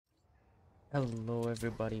Hello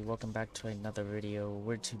everybody, welcome back to another video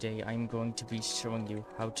where today I'm going to be showing you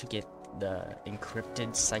how to get the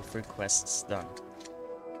encrypted cipher quests done.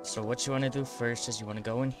 So what you want to do first is you want to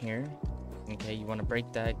go in here, okay, you want to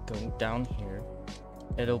break that, go down here,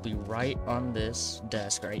 it'll be right on this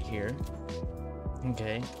desk right here,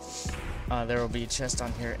 okay, there will be a chest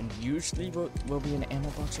on here and usually will be an ammo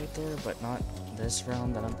box right there, but not this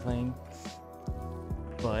round that I'm playing.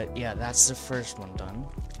 But yeah, that's the first one done.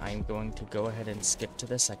 I'm going to go ahead and skip to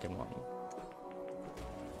the second one.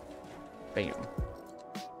 Bam.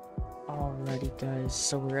 Alrighty guys,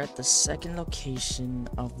 so we're at the second location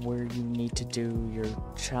of where you need to do your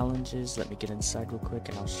challenges. Let me get inside real quick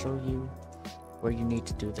and I'll show you where you need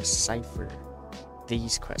to do the cipher.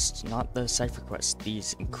 These quests, not the cipher quests,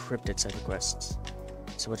 these encrypted cipher quests.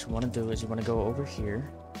 So what you want to do is you want to go over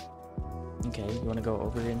here. Okay, you want to go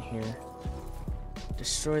over in here.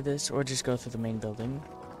 Destroy this or just go through the main building.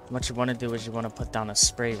 What you want to do is you want to put down a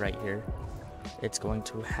spray right here. It's going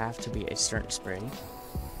to have to be a certain spray.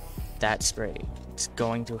 That spray. It's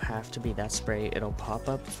going to have to be that spray. It'll pop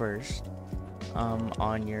up first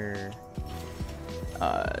on your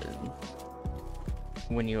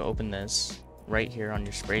when you open this right here on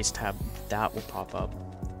your sprays tab, that will pop up.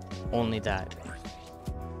 Only that.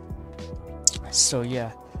 So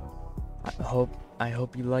yeah, I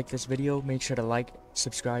hope you like this video. Make sure to like,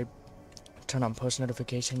 subscribe, turn on post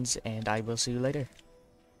notifications, and I will see you later.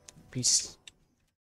 Peace.